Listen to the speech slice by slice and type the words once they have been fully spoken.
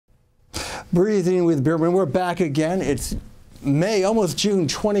Breezing with Bierman. We're back again. It's May, almost June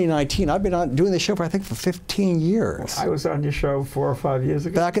 2019. I've been doing this show for, I think, for 15 years. I was on your show 4 or 5 years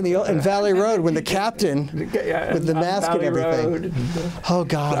ago. Back in Valley Road when the captain, with the mask and everything. Oh,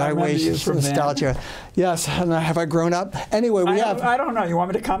 God, I wish. Nostalgia. Yes, and have I grown up? Anyway, we have... I don't know. You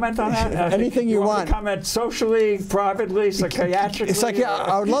want me to comment on that? Anything you want. To comment socially, privately, psychiatrically?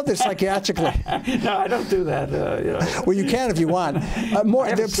 I would love this psychiatrically. No, I don't do that. You know. Well, you can if you want. I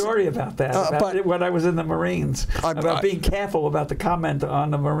have a story about that, about when I was in the Marines, about being careful about the comment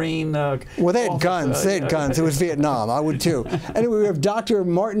on the Marine. Well, they had guns. They had guns. It was Vietnam. I would too. Anyway, we have Dr.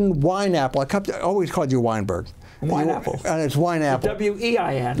 I always called you Weinberg. Weinapple. And it's Weinapple.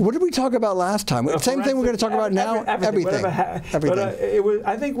 W-E-I-N. What did we talk about last time? Same thing we're going to talk about now? Everything. But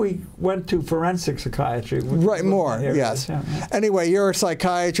I think we went to forensic psychiatry. Right, more, yes. Yeah. Anyway, you're a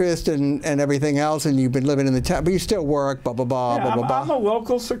psychiatrist and everything else, and you've been living in the town, but you still work, blah, blah, blah, blah, blah, blah. I'm a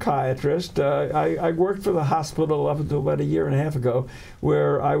local psychiatrist. I worked for the hospital up until about 1.5 years ago,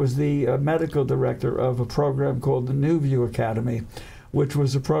 where I was the medical director of a program called the New View Academy, which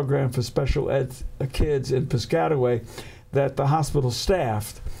was a program for special ed kids in Piscataway that the hospital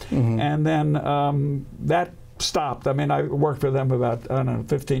staffed. Mm-hmm. And then that stopped. I mean, I worked for them about, I don't know,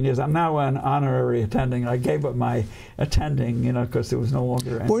 15 years. I'm now an honorary attending. I gave up my attending, you know, because there was no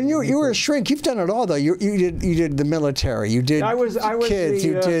longer any. Well, you were a shrink. You've done it all, though. You did the military. You did kids.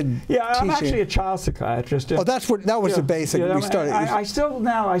 You did yeah, teaching. I'm actually a child psychiatrist. Oh, that was the basic. Yeah, we started. I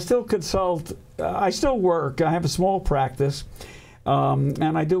still consult. I still work. I have a small practice.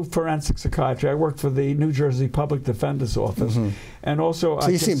 And I do forensic psychiatry. I work for the New Jersey Public Defender's Office, and also. So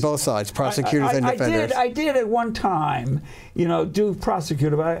you've seen both sides, prosecutors and defenders. I did at one time, you know, do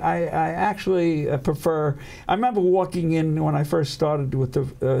prosecutor. But I actually prefer. I remember walking in when I first started with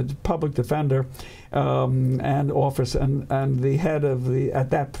the public defender and office, and the head of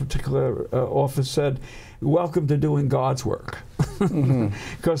at that particular office said, "Welcome to doing God's work,"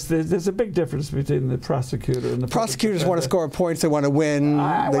 because there's a big difference between the prosecutor and the prosecutors want to score points. They want to win.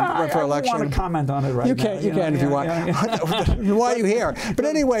 They run for election. I don't want to comment on it right now. You can if you want. Why are you here? But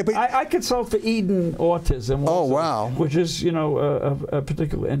anyway, I consult for Eden Autism. Also, oh wow! Which is a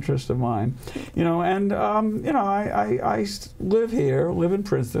particular interest of mine. You know, and I live here, live in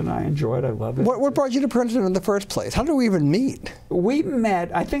Princeton. I enjoy it. I love it. What brought you to Princeton in the first place? How did we even meet? We met,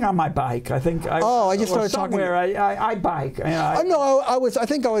 I think, on my bike. I just started somewhere. I bike. I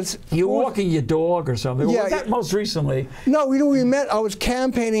think I was. You were walking your dog or something. Yeah. Was that most recently? No, we met. I was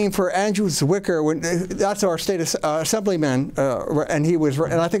campaigning for Andrew Zwicker. That's our state assemblyman, and he was.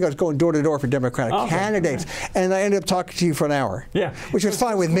 And I think I was going door to door for Democratic candidates. And I ended up talking to you for an hour. Yeah, which was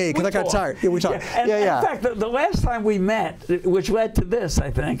fine with me because I got tired. Yeah, we talked. Yeah. In fact, the last time we met, which led to this,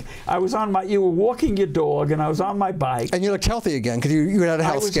 I think, I was on my. You were walking your dog, and I was on my bike. And you looked healthy again because you had a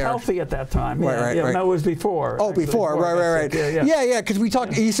health scare. I was healthy at that time. Right. No, it was before. Oh, before. Right. Yeah, because we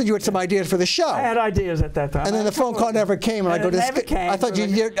talked. You said you had some ideas for the show. I had ideas at that time. And then the phone call never came, and I go to this. I thought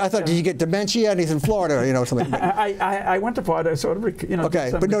did you get dementia? And he's in Florida, you know, something. I went to Florida, sort of, you know.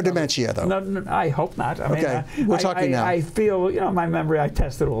 Okay, but no dementia though. No, I hope not. I mean, we're talking now. I feel, you know, my memory. I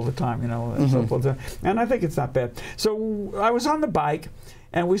test it all the time, you know, and so forth. And I think it's not bad. So I was on the bike.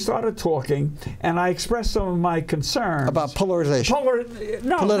 And we started talking, and I expressed some of my concerns about polarization.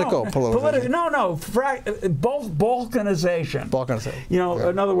 Political polarization. Balkanization. Balkanization. You know,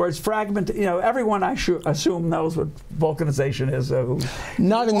 in other words, fragment. You know, everyone I assume knows what balkanization is.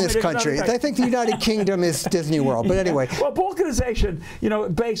 Not in this country. They think the United Kingdom is Disney World. But anyway. Well, balkanization, you know,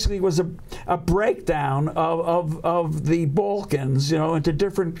 basically was a breakdown of the Balkans, you know, into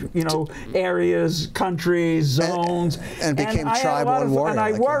different, you know, areas, countries, zones, and became tribal and warrior.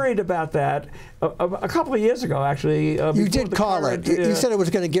 I worried about that a couple of years ago, actually. You did call it. You said it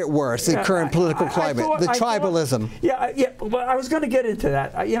was going to get worse, the current political climate, the tribalism. Well, I was going to get into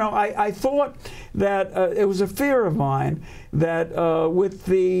that. You know, I thought that it was a fear of mine that with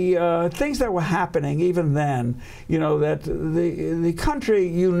the things that were happening even then, you know, that the country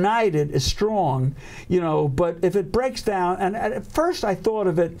united is strong, you know, but if it breaks down, and at first I thought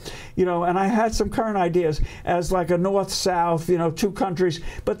of it, you know, and I had some current ideas as like a north-south, you know, two countries,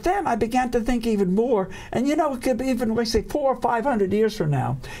 but then I began to think even more, and you know, it could be even, let's say, 400 or 500 years from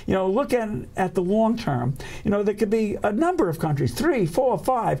now, you know, look at the long term, you know, there could be a number of countries, 3, 4,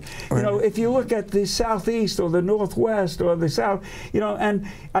 5, you know, if you look at the southeast or the northwest or the south, you know, and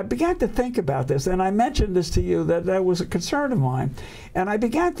I began to think about this, and I mentioned this to you, that was a concern of mine, and I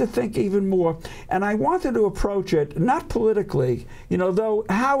began to think even more, and I wanted to approach it not politically, you know, though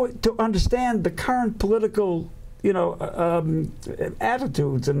how to understand the current political you know,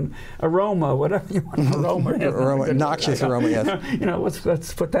 attitudes and aroma, whatever you want. Aroma, noxious aroma, yes. You know,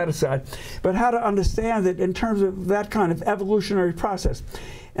 let's put that aside. But how to understand it in terms of that kind of evolutionary process.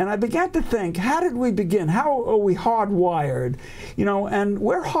 And I began to think, how did we begin? How are we hardwired? You know, and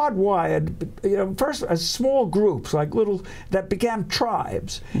we're hardwired, you know, first as small groups, like little, that became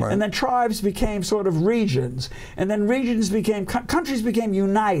tribes. Right. And then tribes became sort of regions. And then regions became, countries became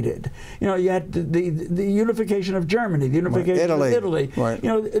united. You know, you had the unification of Germany, the unification of Italy, right. You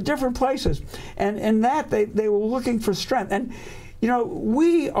know, different places. And in that, they were looking for strength. And, you know,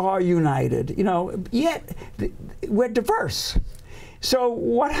 we are united, you know, yet we're diverse. So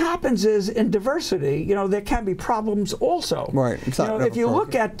what happens is, in diversity, you know, there can be problems also. Right. It's not, you know, if you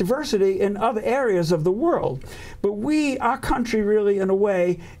look at diversity in other areas of the world, but our country really, in a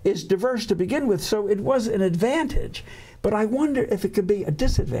way, is diverse to begin with, so it was an advantage. But I wonder if it could be a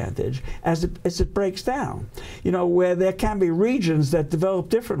disadvantage as it breaks down. You know, where there can be regions that develop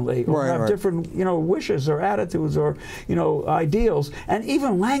differently, or have different, you know, wishes or attitudes or, you know, ideals, and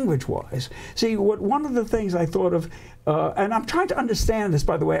even language-wise. See, one of the things I thought of, and I'm trying to understand this,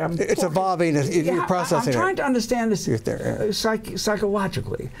 by the way. It's evolving. You're processing it. I'm trying to understand this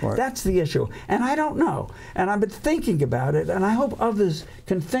psychologically. Right. That's the issue. And I don't know. And I've been thinking about it, and I hope others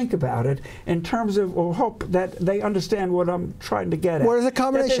can think about it in terms of, or hope that they understand what I'm trying to get at. What is a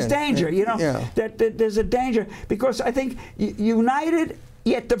combination? That there's danger, you know, that there's a danger. Because I think united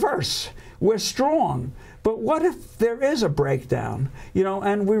yet diverse, we're strong. But what if there is a breakdown, you know,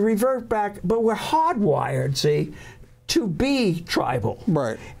 and we revert back, but we're hardwired, see, to be tribal.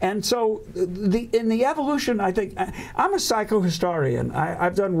 Right. And so in the evolution, I think, I'm a psychohistorian.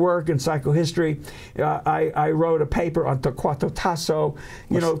 I've done work in psychohistory. I wrote a paper on Torquato Tasso.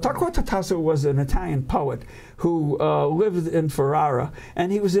 You know, Torquato Tasso was an Italian poet who lived in Ferrara,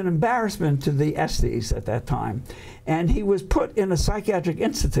 and he was an embarrassment to the Estes at that time. And he was put in a psychiatric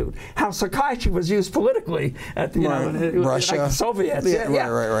institute. How psychiatry was used politically at the, you know, Russia, like the Soviets.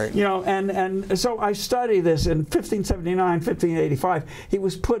 Right. You know, and so I studied this in 1579, 1585. He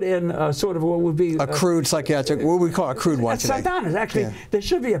was put in sort of what would be a crude psychiatric, what we call a crude one today. St. Anna's, actually, there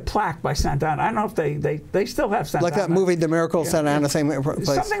should be a plaque by St. Anna. I don't know if they still have St. Anna. Like that movie, The Miracle of St. Anna, same place.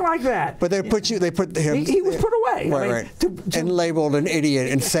 Something like that. But they put him. He was put away. Right, and labeled an idiot,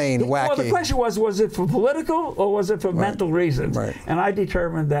 insane, wacky. Well, the question was it for political or was it for mental reasons? Right. And I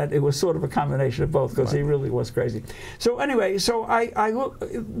determined that it was sort of a combination of both, because he really was crazy. So anyway, so I've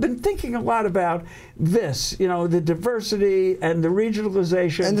been thinking a lot about this, you know, the diversity and the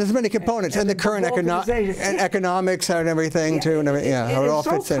regionalization. And there's many components, and the current economics and everything too, and everything. Yeah, how it all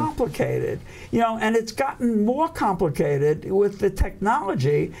fits in. It's so complicated, you know, and it's gotten more complicated with the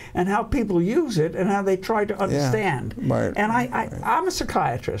technology and how people use it and how they try to understand. Right. And I'm a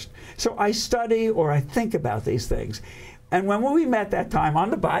psychiatrist, so I study or I think about these things. And when we met that time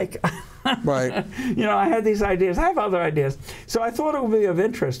on the bike, right, you know, I had these ideas. I have other ideas, so I thought it would be of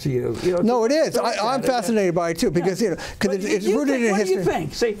interest to you. You know, no, it is. I'm fascinated by it too, because you know, because it's rooted in history. What do you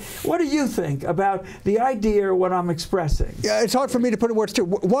think? See, what do you think about the idea of what I'm expressing? Yeah, it's hard for me to put in words too.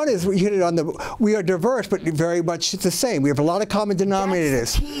 One is, you hit it on we are diverse, but very much the same. We have a lot of common denominators.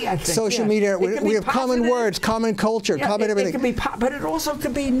 That's the key, I think. Social media. We have common words, common culture, common everything. It can be, but it also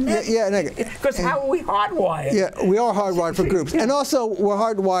could be negative. Because how are we hardwired? Yeah, we are hardwired for groups, and also we're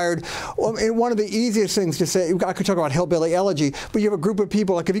hardwired. And one of the easiest things to say, I could talk about hillbilly elegy, but you have a group of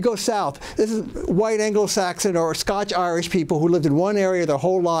people, like if you go south, this is white Anglo-Saxon or Scotch-Irish people who lived in one area their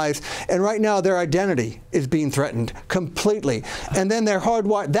whole lives, and right now their identity is being threatened completely. And then they're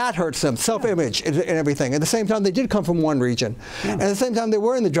hardwired, that hurts them, self-image and everything. At the same time, they did come from one region. And at the same time, they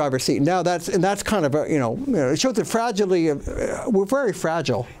were in the driver's seat. Now that's kind of a, you know, it shows the fragility of, we're very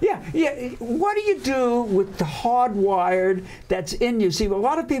fragile. Yeah. What do you do with the hardwired that's in you? See, a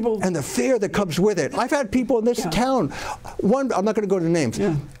lot of people... And the fear that comes with it. I've had people in this town, one, I'm not going to go to names,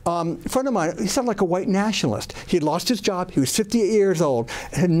 a friend of mine, he sounded like a white nationalist. He had lost his job, he was 58 years old,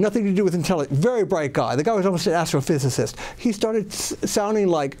 it had nothing to do with intelligence, very bright guy. The guy was almost an astrophysicist. He started sounding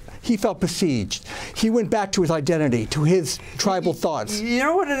like he felt besieged. He went back to his identity, to his tribal thoughts. You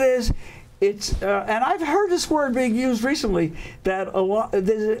know what it is? It's and I've heard this word being used recently, that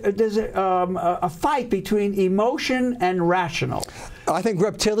there's a fight between emotion and rational. I think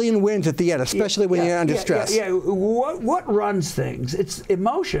reptilian wins at the end, especially when you're under stress. What runs things? It's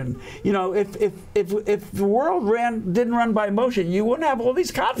emotion. You know, if the world didn't run by emotion, you wouldn't have all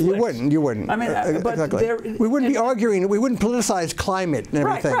these conflicts. You wouldn't. I mean, exactly. We wouldn't be arguing. We wouldn't politicize climate and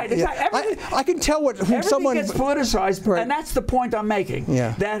everything. Right, exactly. I can tell everything gets politicized, and that's the point I'm making.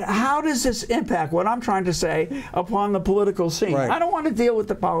 Yeah. That how does this impact what I'm trying to say upon the political scene? Right. I don't want to deal with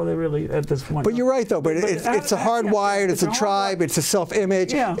the politics really at this point. But you're right, though. But it's a hardwired. It's a tribe. It's a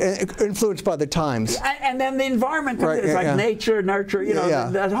self-image. Influenced by the times. And then the environment comes in. It's like nature, nurture. You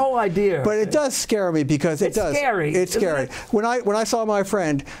know, that whole idea. But it does scare me because it's scary. It's scary. When I saw my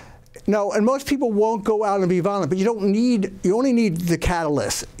friend. No, and most people won't go out and be violent, but you only need the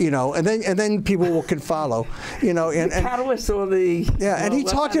catalyst, you know, and then people can follow, you know. And catalyst or the and he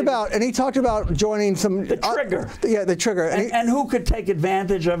talked about joining some the trigger. The trigger, and who could take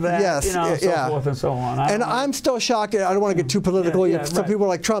advantage of that, yes, you know, so forth and so on. I'm still shocked. I don't want to get too political. Some people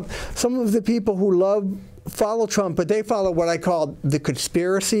like Trump. Some of the people who follow Trump, but they follow what I call the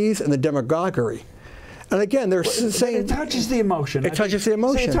conspiracies and the demagoguery. And again, they're saying it touches the emotion. It touches the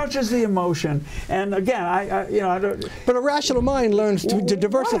emotion. It touches the emotion. And again, I don't. But a rational mind learns to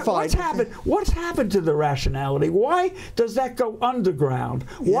diversify. What's happened to the rationality? Why does that go underground?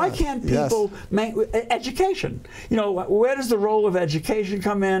 Why can't people make education? You know, where does the role of education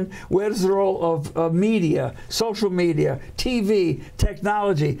come in? Where does the role of media, social media, TV,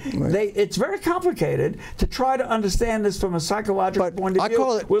 technology? Right. It's very complicated to try to understand this from a psychological point of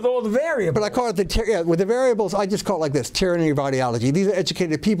view with all the variables. But I call it with the variables, I just call it like this: tyranny of ideology. These are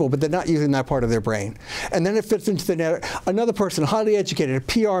educated people, but they're not using that part of their brain. And then it fits into another person, highly educated, a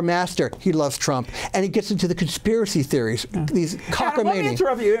PR master. He loves Trump, and he gets into the conspiracy theories. These cockamamie. Let me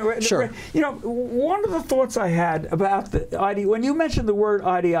interrupt you. Sure. You know, one of the thoughts I had about when you mentioned the word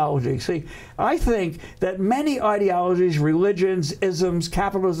ideology. See, I think that many ideologies, religions, isms,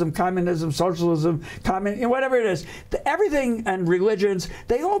 capitalism, communism, socialism, whatever it is, everything and religions,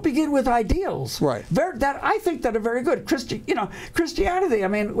 they all begin with ideals. Right. That I think that are very good. Christianity. I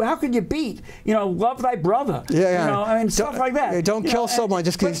mean, how could you beat? You know, love thy brother. Yeah. You know, I mean, stuff like that. Don't kill someone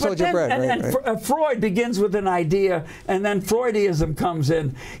just because he stole your bread. And Freud begins with an idea, and then Freudism comes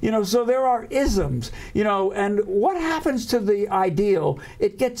in. You know, so there are isms. You know, and what happens to the ideal?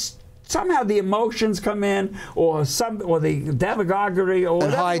 It gets. Somehow the emotions come in, or the demagoguery, or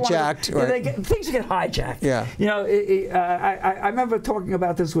whatever. And hijacked. Things get hijacked. Yeah. You know, I remember talking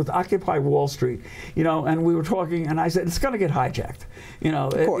about this with Occupy Wall Street. You know, and we were talking, and I said it's going to get hijacked. You know,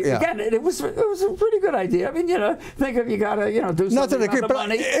 again, it was a pretty good idea. I mean, you know, think if you got to do something. Not that I agree, but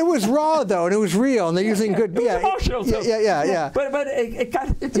money. It was raw though, and it was real, and they're using good. It was emotional too. Yeah. But it got.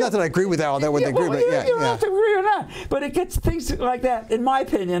 Not that I agree with all that. What they agree, but you don't have to agree or not. But it gets things like that, in my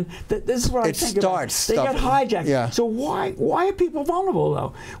opinion. This is what I think about. They get hijacked. Yeah. So why are people vulnerable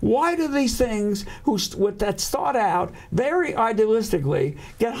though? Why do these things that start out very idealistically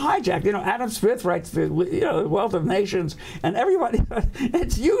get hijacked? You know, Adam Smith writes the Wealth of Nations, and everybody.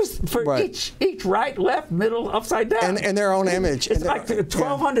 It's used for each right, left, middle, upside down. And their own image. It's like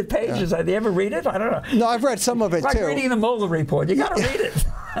 1,200 pages. Did you ever read it? I don't know. No, I've read some of it too. It's like reading the Mueller report. You got to read it.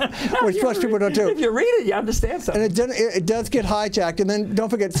 Which most people don't do. If you read it, you understand something. And it does get hijacked. And then don't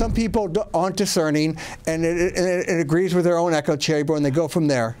forget, some people aren't discerning, and it agrees with their own echo chamber, and they go from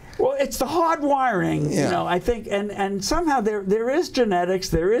there. Well, it's the hard wiring, you know, I think, and somehow there is genetics,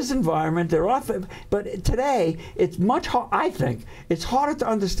 there is environment, but today it's much I think it's harder to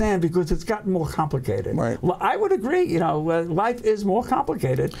understand because it's gotten more complicated. Right. Well, I would agree, you know, life is more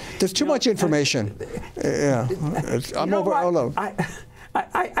complicated. There's too much information. I'm overloaded.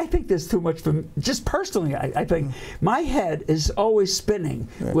 I think there's too much for me. Just personally, I think my head is always spinning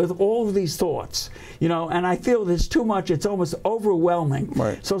with all of these thoughts, you know, and I feel there's too much. It's almost overwhelming.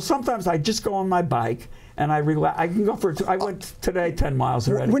 Right. So sometimes I just go on my bike and I relax. I can go I went today 10 miles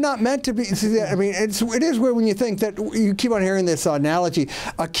already. We're not meant to be. I mean, it is weird when you think that you keep on hearing this analogy.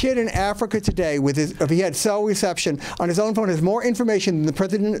 A kid in Africa today, if he had cell reception on his own phone, has more information than the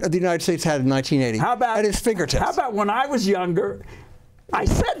President of the United States had in 1980. How about at his fingertips? How about when I was younger? I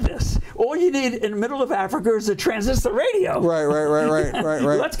said this. All you need in the middle of Africa is a transistor radio. Right.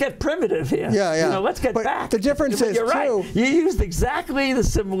 Let's get primitive here. Yeah. You know, let's get back. The difference is, you're right. You used exactly the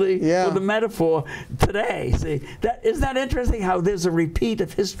simile or the metaphor today. See, isn't that interesting? How there's a repeat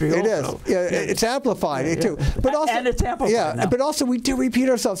of history. It is. Yeah, it's amplified too. But also, and it's amplified. Yeah, but also we do repeat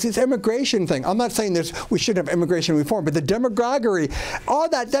ourselves. This immigration thing. I'm not saying we shouldn't have immigration reform, but the demagoguery, all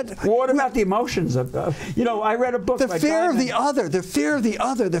that. What about the emotions of? You know, I read a book. The fear of the other. The fear of the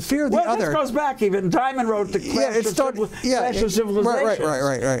other, the fear of the other. This goes back even. Diamond wrote the Clash of Civilizations.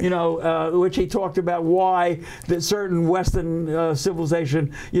 Right. You know, which he talked about why that certain Western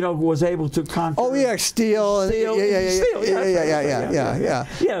civilization, you know, was able to conquer. Oh yeah, steel.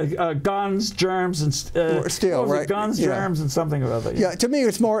 Yeah, guns, germs, and steel. Right. Guns, germs, and something or other. Yeah. To me,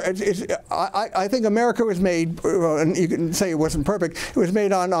 it's more. I think America was made, and you can say it wasn't perfect. It was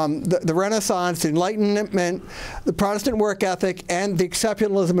made on the Renaissance, the Enlightenment, the Protestant work ethic, and the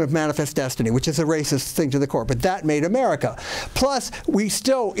exceptionalism of manifest destiny, which is a racist thing to the core. But that made America. Plus, we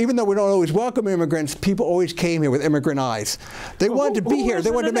still, even though we don't always welcome immigrants, people always came here with immigrant eyes. They wanted to be here.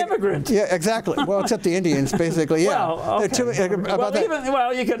 They wanted to make. Immigrant? Yeah, exactly. Well, except the Indians, basically. Yeah. Well, okay.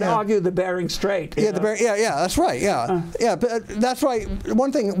 You can argue the Bering Strait. Yeah, that's right. Yeah, but that's right.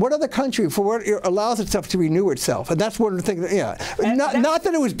 One thing. What other country allows itself to renew itself? And that's one of the things. Not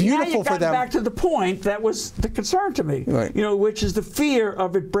that it was beautiful for them. Back to the point that was the concern to me. Right. You know, which is the fear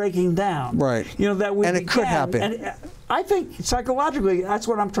of it breaking down. Right. You know that we and it could happen. And I think psychologically, that's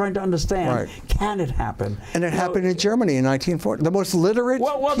what I'm trying to understand. Right. Can it happen? And it happened in Germany in 1940. The most literate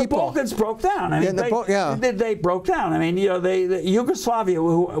people. The Balkans broke down. I mean, they broke down. I mean, you know, Yugoslavia,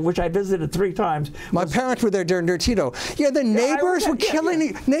 which I visited 3 times. My parents were there during Tito. Yeah, the neighbors were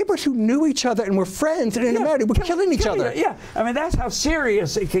killing neighbors who knew each other and were friends and in America were killing each other. Yeah, I mean that's how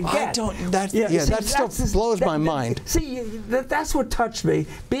serious it can get. That still blows my mind. See, that's what touched me.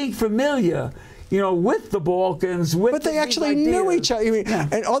 Being familiar, you know, with the Balkans, but they actually knew each other. I mean,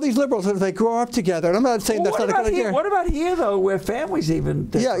 and all these liberals, they grow up together. And I'm not saying that's not a good idea. What about here, though, where families even?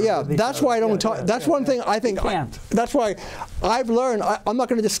 That's why I don't talk. That's one thing I think. That's why I've learned. I'm not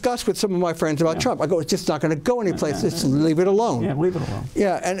going to discuss with some of my friends about Trump. I go, it's just not going to go anyplace. Just leave it alone. Yeah, leave it alone.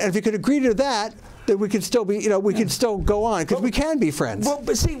 Yeah, and if you could agree to that, then we can still be, we can still go on because we can be friends. Well,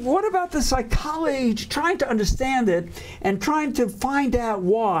 but see, what about the psychology, trying to understand it and trying to find out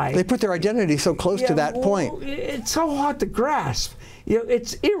why? They put their identity so close to that point. It's so hard to grasp. You know,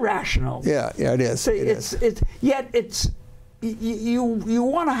 it's irrational. Yeah, it is. See, yet it's you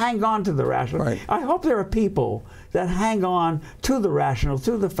want to hang on to the rational. Right. I hope there are people that hang on to the rational,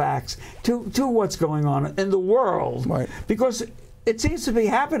 to the facts, to what's going on in the world. Right. Because it seems to be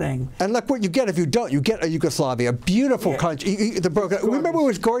happening. And look what you get if you don't. You get a Yugoslavia, a beautiful country. Remember it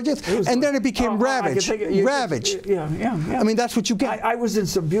was gorgeous? And then it became ravaged. Ravaged. Yeah. I mean, that's what you get. I was in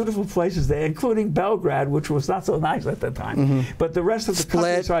some beautiful places there, including Belgrade, which was not so nice at the time. But the rest of the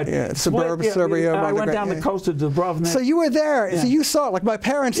countryside. Serbia. I went down the coast of Dubrovnik. So you were there. Yeah. So you saw it like my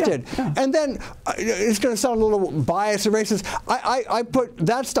parents did. Yeah. And then, it's going to sound a little biased and racist, I put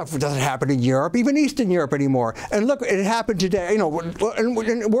that stuff doesn't happen in Europe, even Eastern Europe anymore. And look, it happened today. You know,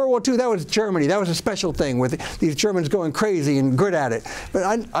 in World War II, that was Germany. That was a special thing with these Germans going crazy and good at it. But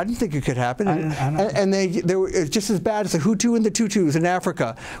I didn't think it could happen. And they were just as bad as the Hutu and the Tutus in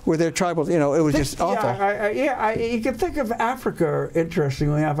Africa, where they're tribal. You know, it was just awful. You can think of Africa,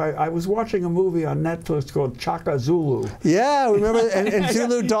 interestingly enough. I was watching a movie on Netflix called Chaka Zulu. Yeah, remember? and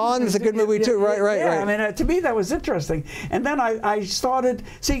Zulu Dawn is a good movie too. Right. I mean, to me, that was interesting. And then I started,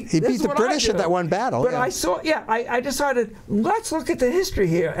 see, he beat the British at that one battle. But I decided, let's look at the history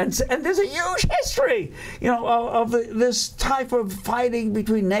here, and there's a huge history, of this type of fighting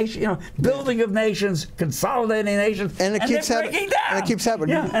between nations, building of nations, consolidating nations, and it keeps breaking down. And it keeps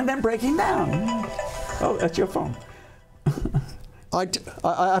happening. Yeah, and then breaking down. Oh, that's your phone. I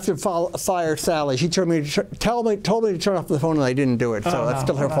have to fire Sally. She told me to turn off the phone, and I didn't do it. So that's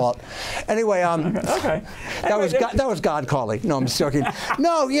still her fault. Anyway, okay. That was God calling. No, I'm just joking.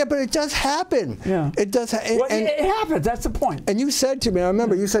 No, but it does happen. Yeah, it does. It happens. That's the point. And you said to me, I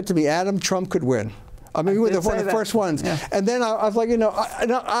remember you said to me, Adam, Trump could win. I mean, we were one of the first ones. Yeah. And then I was like,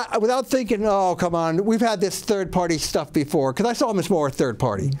 without thinking, oh, come on, we've had this third-party stuff before, because I saw him as more a third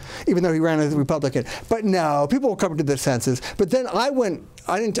party, even though he ran as a Republican. But no, people will come to their senses. But then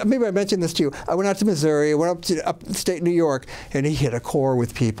maybe I mentioned this to you. I went out to Missouri, went up to upstate New York, and he hit a core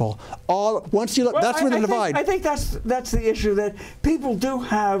with people. That's where the divide. I think that's the issue, that people do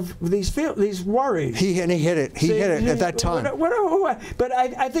have these worries. He hit it. He hit it at that time. But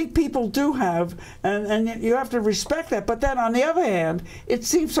I think people do have, and you have to respect that. But then on the other hand, it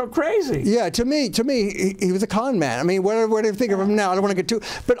seems so crazy. Yeah, to me, he was a con man. I mean, whatever you think of him now, I don't want to get too.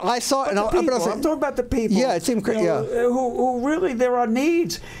 But I saw, I'm talking about the people. Yeah, it seemed crazy. Who really, there are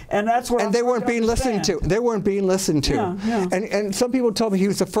needs, and that's what. And they weren't being listened to. They weren't being listened to. Yeah. And some people told me he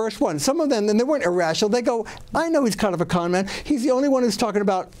was the first one. Some of them, and they weren't irrational. They go, I know he's kind of a con man. He's the only one who's talking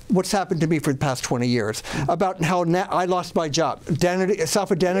about what's happened to me for the past 20 years, about how I lost my job,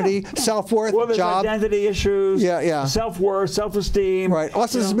 self-identity, self-worth, job. identity issues, self-worth, self-esteem. Right.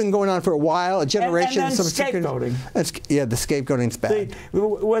 Also, this has been going on for a while, a generation. And then scapegoating. Yeah, the scapegoating's bad.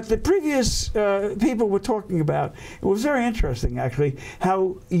 What the previous people were talking about, it was very interesting, actually,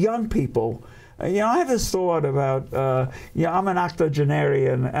 how young people. I have this thought about, I'm an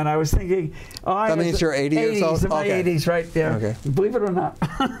octogenarian, and I was thinking, that means you're 80 years old? In my 80s, right? Yeah. Okay. Believe it or not.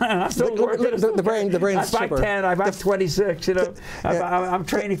 I'm still working. The brain's I'm back 10, I'm back 26, I'm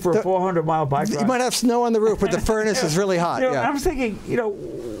training for a 400-mile bike ride. You might have snow on the roof, but the furnace is really hot. I was thinking,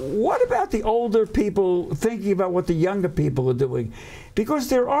 what about the older people thinking about what the younger people are doing? Because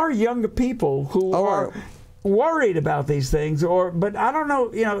there are younger people who are worried about these things, but I don't know,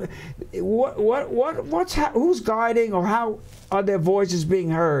 who's guiding, or how are their voices being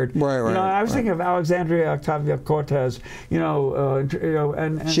heard? Right. I was thinking of Alexandria Octavia-Cortez,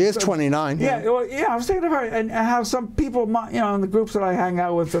 and she is 29. I was thinking of her, and how some people, in the groups that I hang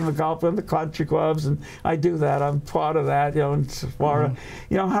out with, in the golf and the country clubs, and I do that, I'm part of that, in Florida,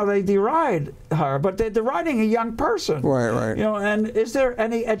 how they deride her, but they're deriding a young person. Right. And is there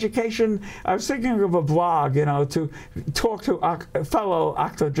any education? I was thinking of a blog, to talk to fellow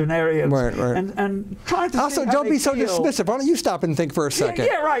octogenarians, and trying to also don't be so dismissive. Why don't you stop and think for a second?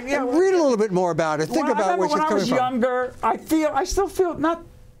 Yeah, right. Yeah, and read a little bit more about it. Think about where she's coming from. When I was younger, I still feel not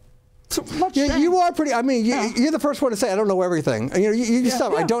too much. Yeah, you are pretty. I mean, you're the first one to say I don't know everything. You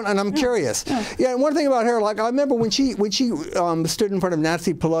stop. I don't, and I'm curious. Yeah, and one thing about her, like I remember when she stood in front of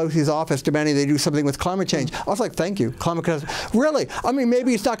Nancy Pelosi's office demanding they do something with climate change. I was like, thank you, climate catastrophe. Really? I mean,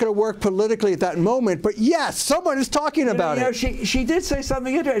 maybe it's not going to work politically at that moment, but yes, someone is talking about it. She did say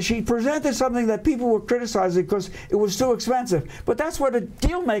something interesting. She presented something that people were criticizing because it was too expensive. But that's what a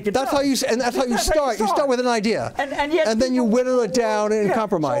deal maker does. That's how you start. You start with an idea, and then you whittle it down and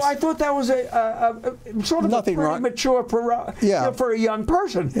compromise. So I thought that was a sort of nothing a premature for a young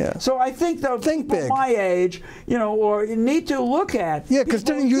person. Yeah. So I think, though, think people big. My age, or you need to look at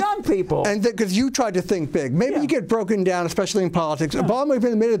young people. And because you tried to think big. Maybe you get broken down, especially in politics. Obama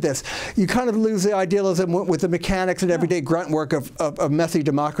even admitted this. You kind of lose the idealism with the mechanics and everyday grunt work of messy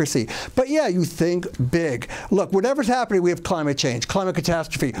democracy. But yeah, you think big. Look, whatever's happening, we have climate change, climate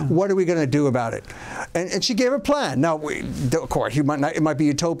catastrophe. What are we going to do about it? And she gave a plan. Now, of course, it might be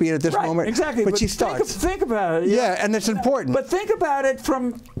utopian at this moment. Exactly, but she starts. Think about it. Yeah, and it's important. But think about it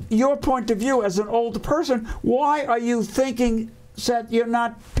from your point of view as an older person. Why are you thinking that you're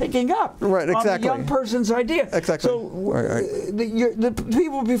not picking up on the young person's idea? Exactly. So the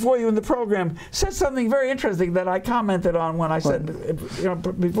people before you in the program said something very interesting that I commented on when I said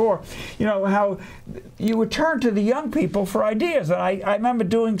before, how you would turn to the young people for ideas. And I remember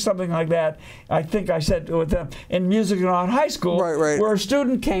doing something like that. I think I said with them in Music and Art High School, where a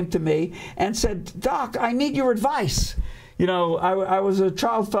student came to me and said, "Doc, I need your advice." I was a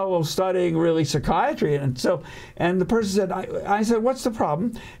child fellow studying really psychiatry, and the person said, I said, "What's the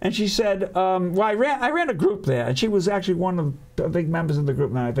problem?" And she said, "Well, I ran a group there," and she was actually one of the big members of the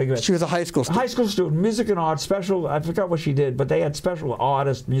group. Now I think of it. She was a high school student. High school student, music and art, special. I forgot what she did, but they had special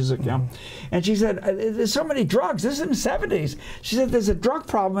artist music. And she said, "There's so many drugs. This is in the '70s." She said, "There's a drug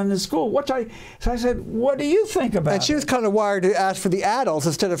problem in the school." So I said, "What do you think about it?" And she was kind of wired to ask for the adults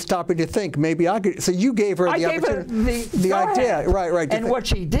instead of stopping to think. Maybe I could. So you gave her the opportunity. The idea, right. And what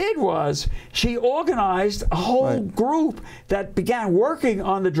she did was she organized a whole group that began working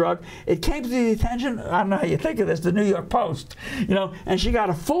on the drug. It came to the attention, I don't know how you think of this, the New York Post, and she got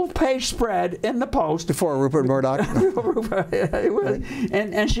a full-page spread in the Post. Before Rupert Murdoch.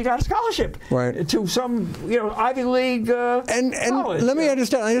 And she got a scholarship to some, Ivy League college. Let me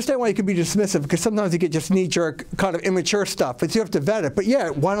understand. I understand why you can be dismissive, because sometimes you get just knee-jerk kind of immature stuff, but you have to vet it. But yeah,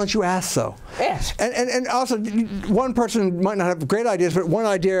 why don't you ask so? Ask. And also, one person might not have great ideas, but one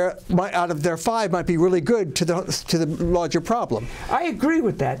idea out of their 5 might be really good to the larger problem. I agree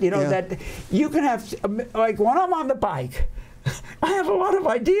with that. That you can have, like when I'm on the bike, I have a lot of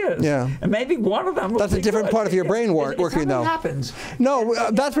ideas. Yeah. And maybe one of them. That's a different part of your brain working, though. Happens. No,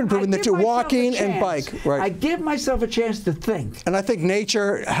 that's been proven that you're walking and bike. Right. I give myself a chance to think. And I think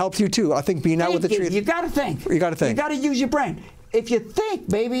nature helps you too. I think being out with the trees. You got to think. You got to think. You got to use your brain. If you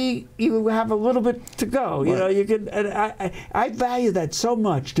think, maybe you have a little bit to go. You can. And I value that so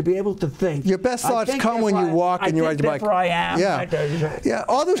much, to be able to think. Your best thoughts come when you walk and you ride the bike. I am. Yeah.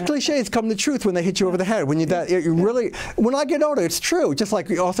 All those cliches come to truth when they hit you over the head. When you really. When I get older, it's true. Just like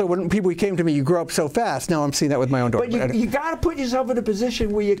also when people came to me, you grow up so fast. Now I'm seeing that with my own daughter. But you got to put yourself in a position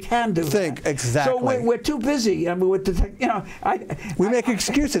where you can do think that. Exactly. So we're too busy. I mean, we make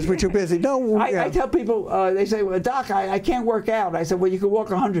excuses. We're too busy. No. I tell people. They say, "Well, Doc, I can't work out." I said, "Well, you can walk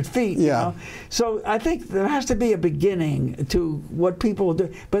 100 feet." So I think there has to be a beginning to what people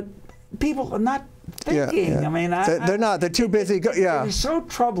do. But people are not thinking. Yeah. I mean, they're not. They're too busy. It's so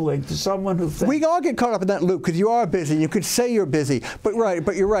troubling to someone who thinks. We all get caught up in that loop because you are busy. You could say you're busy, but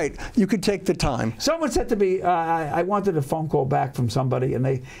you're right. You could take the time. Someone said to me, I wanted a phone call back from somebody, and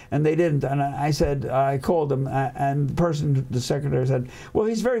they didn't. And I said, I called them, and the secretary said, well,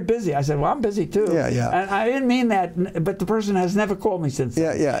 he's very busy. I said, well, I'm busy too. Yeah. And I didn't mean that, but the person has never called me since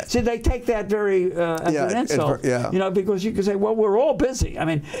then. Yeah. See, they take that very as an insult. You know, because you can say, well, we're all busy. I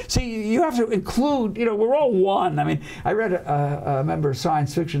mean, see, you have to include, you know, we're all one. I mean, I read remember a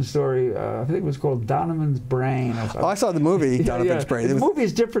science fiction story, I think it was called Donovan's Brain. Or something. I saw the movie, Donovan's Brain. The movie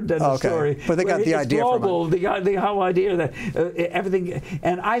is different than the story. But they got the idea global, from it. The whole idea that everything,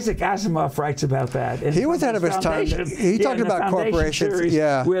 and Isaac Asimov writes about that. He was ahead of his time. He talked about corporations. Series,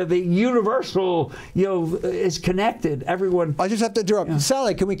 where the universal, you know, is connected. Everyone. I just have to interrupt.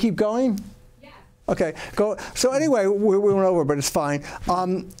 Sally, can we keep going? Yeah. Okay, go. So anyway, we went over, but it's fine.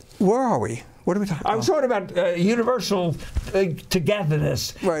 Where are we? What are we talking about? I was talking about universal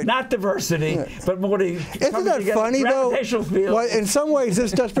togetherness, right. Not diversity, but more to Isn't that funny, though? Well, in some ways,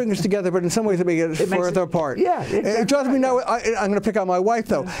 this does bring us together, but in some ways, it makes us further apart. Yeah, exactly. It drives me nuts. I'm going to pick on my wife,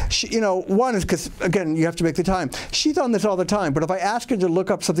 though. She, you know, one is because, again, you have to make the time. She's on this all the time, but if I ask her to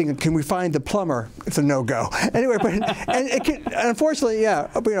look up something, can we find the plumber? It's a no-go. Anyway, but unfortunately, yeah,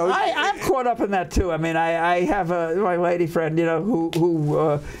 you know. I'm caught up in that, too. I mean, I have my lady friend, you know,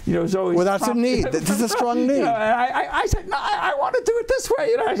 who you know, is always... Well, that's a need. This is a strong need. You know, and I said, no, I want to do it this way.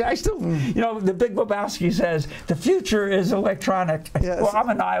 You know, I still, you know, the Big Lebowski says the future is electronic. Yes. Well, I'm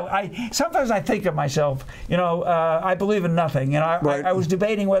a nihilist. Sometimes I think of myself, you know, I believe in nothing. You know, I was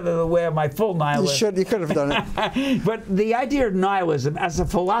debating whether to wear my full nihilism. You could have done it. But the idea of nihilism as a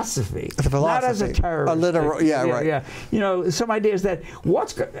philosophy, not as a terrorist. A literal, right. Yeah. You know, some ideas that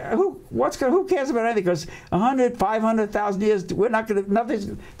who cares about anything? Because 100, 500,000 years, we're not going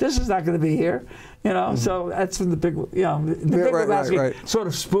to. This is not going to be here. You know, so that's when the big, you know, the Big Lebowski sort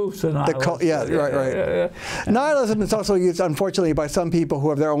of spoofs the nihilism. Right. Nihilism is also used, unfortunately, by some people who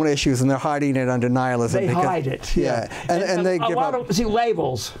have their own issues and they're hiding it under nihilism. They hide it. Yeah, and they give up. See,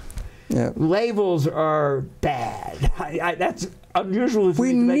 labels. Yeah. Labels are bad. That's unusual.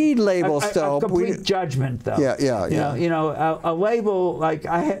 We need labels, though. A complete judgment, though. Yeah. You know, a label, like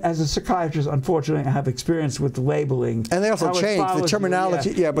as a psychiatrist, unfortunately, I have experience with labeling. And they also change the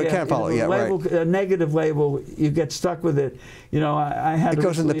terminology. But can't follow. A negative label, you get stuck with it. You know, I had it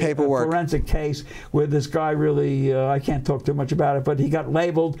goes in the paperwork. A forensic case where this guy really, I can't talk too much about it, but he got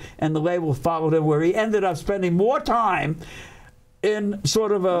labeled, and the label followed him, where he ended up spending more time in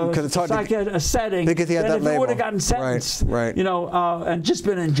sort of a setting because he had than that if label. he would have gotten sentenced, right. You know, and just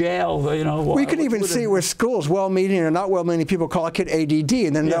been in jail. You know, we can even see where schools, well-meaning or not well-meaning people, call a kid ADD,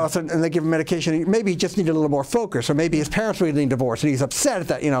 and then they give him medication. Maybe he just needed a little more focus, or maybe his parents were getting divorced, and he's upset at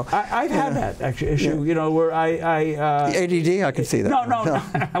that. You know, I've had that actually issue. You know, where ADD, I can see that.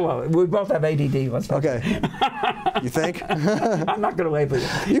 No. Well, we both have ADD. Let's okay. You think? I'm not going to label you.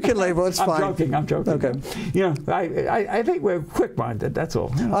 You can label. It's fine. I'm joking. Okay. You know, I think we're quick-minded. That's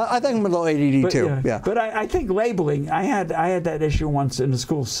all. I think I'm a little ADD too. Yeah. But I think labeling. I had that issue once in the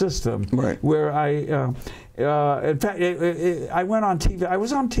school system, where in fact, I went on TV. I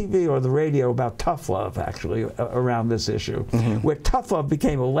was on TV or the radio about tough love, actually, around this issue, where tough love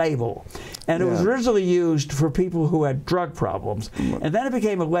became a label. And it was originally used for people who had drug problems. And then it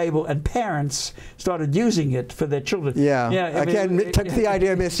became a label, and parents started using it for their children. Again, took the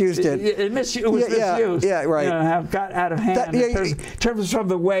idea, misused it. It was misused. Yeah, right. You know, got out of hand in terms of some of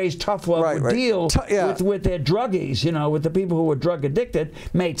the ways tough love would deal with their druggies, you know, with the people who were drug addicted,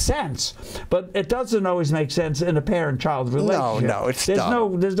 made sense. But it doesn't always make sense in a parent-child relationship. No, it's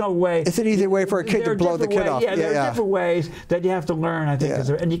dumb. There's no way. It's an easy way for a kid to blow the kid off. Yeah, there are different ways that you have to learn, I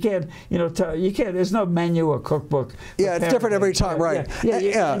think. And you can't, you know, there's no menu or cookbook. Yeah, it's different every time, right.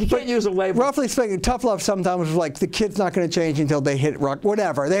 You can't use a label. Roughly speaking, tough love sometimes is like the kid's not going to change until they hit rock,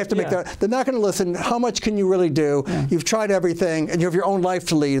 whatever. They have to make they're not going to listen. How much can you really do? You've tried everything, and you have your own life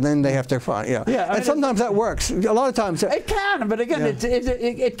to lead, and then they have to find, and sometimes that works. A lot of times. It can, but again,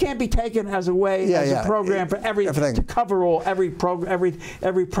 it can't be taken as a way, as a program for everything. To cover every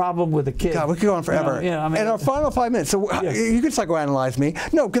problem with a kid. God, we could go on forever. I mean, and our final 5 minutes. So you can psychoanalyze me.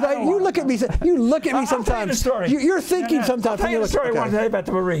 No, because you look at me. You look at me sometimes. You're thinking sometimes. I'll tell you the story I want to tell you about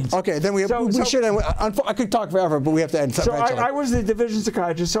the Marines. Okay, then we should end. I could talk forever, but we have to end. So I was the division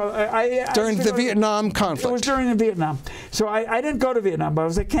psychiatrist. So during the Vietnam conflict. It was during the Vietnam. So I didn't go to Vietnam, but I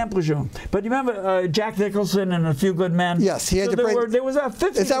was at Camp Lejeune. But you remember Jack Nicholson and A Few Good Men? Yes, he had to bring. There was a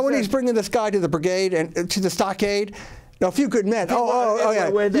 50. Is that when he's bringing this guy to the brigade and to the stockade? No, A Few Good Men. Yeah.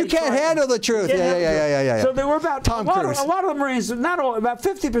 Where You can't handle the truth. Yeah. So there were about Tom a Cruise. lot of the Marines, not all, about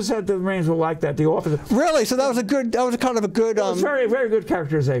 50% of the Marines were like that. The officer. Really? So that was kind of a good. It was very, very good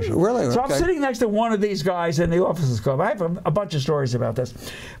characterization. Really? So Okay. I'm sitting next to one of these guys in the officers' club. I have a bunch of stories about this,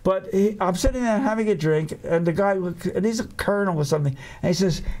 but I'm sitting there having a drink, and the guy, and he's a colonel or something, and he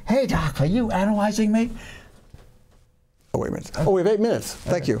says, "Hey, Doc, are you analyzing me?" Oh, wait a minute. Oh, we have 8 minutes.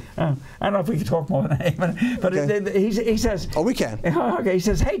 Thank you. I don't know if we can talk more than 8 minutes, but Okay. he says, Oh, we can. Okay, he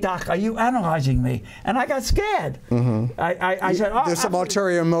says, "Hey, Doc, are you analyzing me?" And I got scared. I said, "Oh, There's some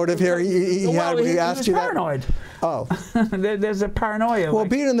ulterior motive here. He asked you paranoid. that. Oh. There's a paranoia. Well, like,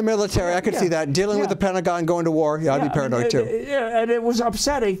 being in the military, I could see that. Dealing with the Pentagon, going to war, I'd be paranoid too. Yeah, and it was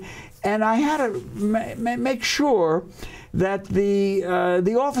upsetting, and I had to make sure that the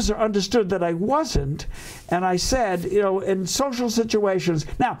officer understood that I wasn't, and I said, in social situations.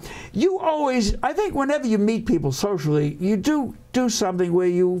 Now, I think whenever you meet people socially, you do something where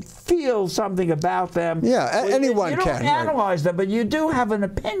you feel something about them. Yeah, anyone can. You don't analyze them, but you do have an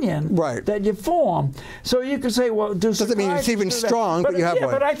opinion that you form. So you can say, well, doesn't mean it's even strong, but you have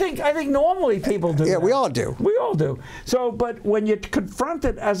one. But I think normally people do. Yeah, that. we all do. We all do. So, but when you're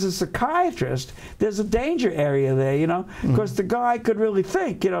confronted as a psychiatrist, there's a danger area there, because the guy could really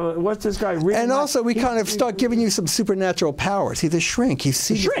think, what's this guy really? And also, we kind of start giving you some supernatural powers. He's a shrink. He's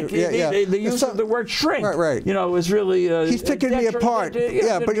shrink. The use of the word shrink. Right. Is really. He's picking me apart.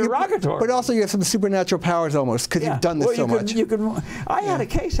 But also you have some supernatural powers almost because you've done this so much. I had a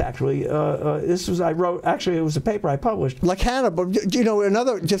case actually. It was a paper I published. Like Hannibal,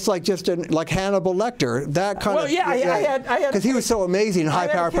 another like Hannibal Lecter. That kind of. I had because he was so amazing, high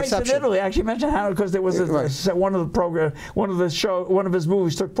power perception. In Italy, I actually mentioned Hannibal because there was one of his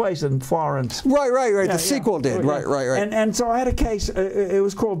movies took place in Florence. Right. The sequel did. Right. And so I had a case. It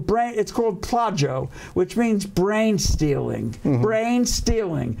was called It's called plagio, which means brain stealing. Brain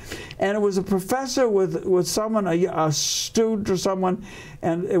stealing, and it was a professor with someone, a student or someone,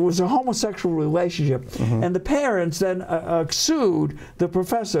 and it was a homosexual relationship. And the parents then sued the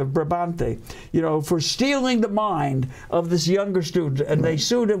professor Brabante, for stealing the mind of this younger student, and they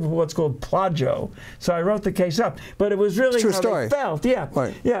sued him for what's called plagio. So I wrote the case up, but it was really true how story. They felt. Yeah,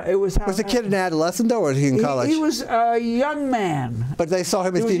 right. Yeah, it was. Was the kid an adolescent though, or was he in college? He was a young man. But they saw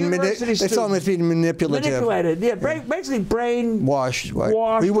him as being manipulative. Manipulated. Yeah, basically brain washed.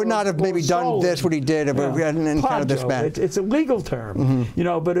 Right. He would not have maybe done this what he did if we hadn't encountered this man. It's a legal term,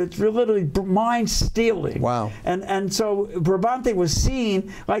 but it's literally mind stealing. Wow. And so Brabante was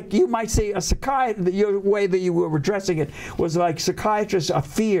seen, like you might say a psychiatrist, your way that you were addressing it was like psychiatrists are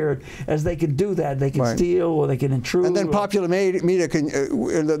feared as they can do that. They can steal or they can intrude. And then popular media can,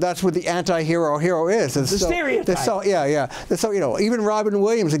 that's what the anti-hero is. The stereotype. So, even Robin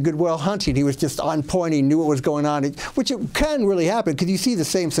Williams in Good Will Hunting, he was just on point. He knew what was going on, which it can really happen because you see the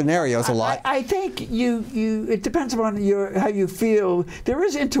same scenarios a lot. I think it depends upon how you feel. There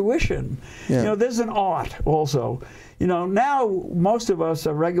is intuition. Yeah. There's an art also. Now most of us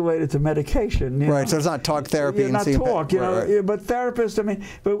are regulated to medication. Right, so it's not talk therapy. Not talk, but therapists,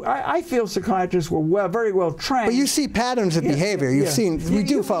 but I feel psychiatrists were very well trained. But you see patterns of behavior. We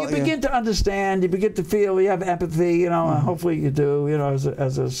do follow. You begin to understand, you begin to feel, you have empathy, hopefully you do, as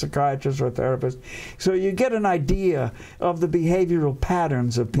a psychiatrist or a therapist. So you get an idea of the behavioral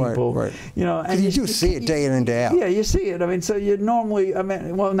patterns of people. Right. And you do see it day in and day out. Yeah, you see it. So you normally,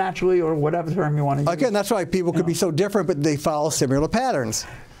 naturally, or whatever term you want to use. Again, that's why people could be so different, but they follow similar patterns.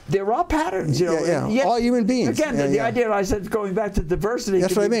 There are patterns, all human beings. Again, the idea I said, going back to diversity.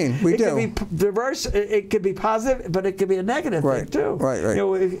 That's what I mean. We do. It could be diverse. It could be positive, but it could be a negative thing too. Right.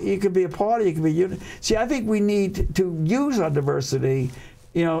 You could be a party. You could be unit. See, I think we need to use our diversity,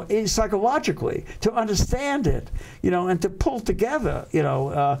 psychologically, to understand it, and to pull together,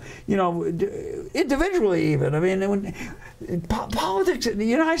 individually even. Politics in the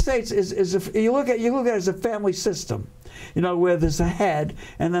United States you look at it as a family system. Where there's a head,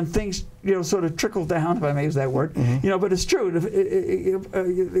 and then things, sort of trickle down, if I may use that word. But it's true.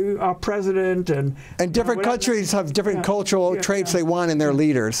 Our president and different countries have different cultural traits they want in their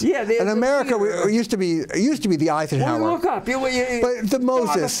leaders. Yeah, in America, it used to be the Eisenhower. Well, look up, but the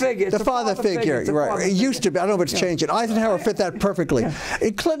Moses, the father figure, right? It used to be. I don't know if it's changed. Eisenhower fit that perfectly.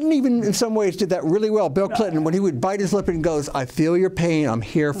 And Clinton, even in some ways, did that really well. Bill Clinton, when he would bite his lip and goes, "I feel your pain. I'm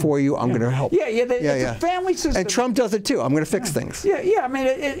here for you. I'm going to help." It's a family system. And Trump does it too. I'm going to fix things. Yeah.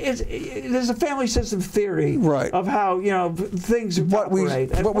 there's a family system theory of how, you know, things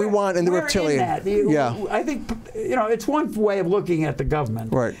operate. What we want in the reptilian. I think, you know, it's one way of looking at the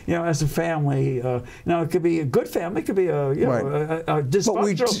government. Right. You know, as a family, you know, it could be a good family, it could be a, you know, a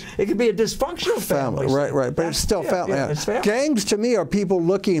dysfunctional, it could be a dysfunctional family. Right. But it's still family. It's family. Gangs, to me, are people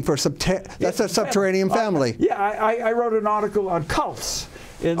looking for that's a subterranean family. I wrote an article on cults.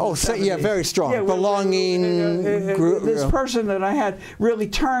 Very strong. Belonging. This person that I had really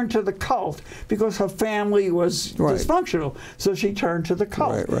turned to the cult because her family was dysfunctional, so she turned to the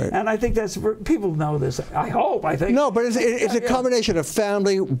cult. And I think that's, people know this. I think. No, but it's a combination of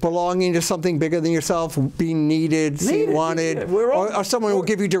family, belonging to something bigger than yourself, being needed, seen, wanted, or someone will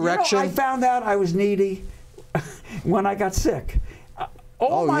give you direction. You know, I found out I was needy when I got sick.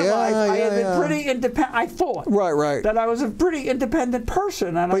 All my life, I had been pretty independent. I thought that I was a pretty independent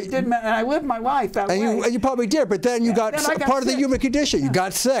person, and I lived my life that way. And you probably did, but then you got part of the human condition. You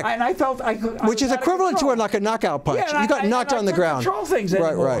got sick, and I felt which is equivalent to like a knockout punch. You got knocked on the ground. Control things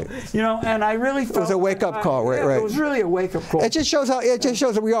anymore. You know, and I really felt it was a wake-up call. It was really a wake-up call. It just shows how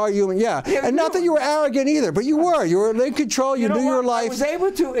that we are human. And not that you were arrogant either, but you were. You were in control. You knew your life. I was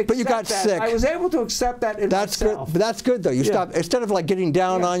able to accept but you got sick. I was able to accept that in myself. Good. But that's good though. You stopped instead of like getting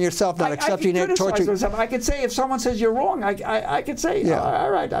down on yourself, not accepting it, torturing. I could say if someone says you're wrong, I could say,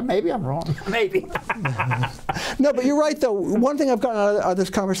 all right, maybe I'm wrong. Maybe. No, but you're right though. One thing I've gotten out of this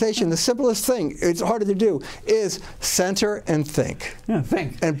conversation, the simplest thing, it's harder to do, is center and think. Yeah,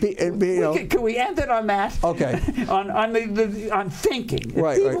 think. And be you know. Can we end it on that? Okay. on thinking. People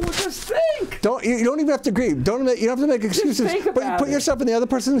will just think. You don't even have to agree. You don't have to make excuses. Just think about put yourself in the other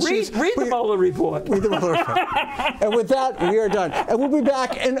person's shoes. Read the Mueller report. Read the Mueller report. And with that, we are done. And we'll be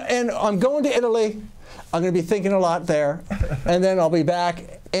back. And I'm going to Italy. I'm going to be thinking a lot there. And then I'll be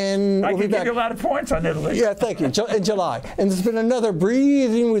back. And I can give you a lot of points on Italy. Yeah, thank you. In July. And there's been another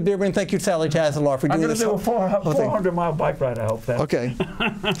Breezing with Bierman. Thank you, Sally Tazelaar, for doing this. I'm going to do a 400-mile bike ride, I hope. Okay.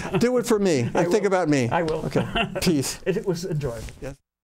 Do it for me. And think about me. I will. Okay. Peace. It was enjoyable. Yes.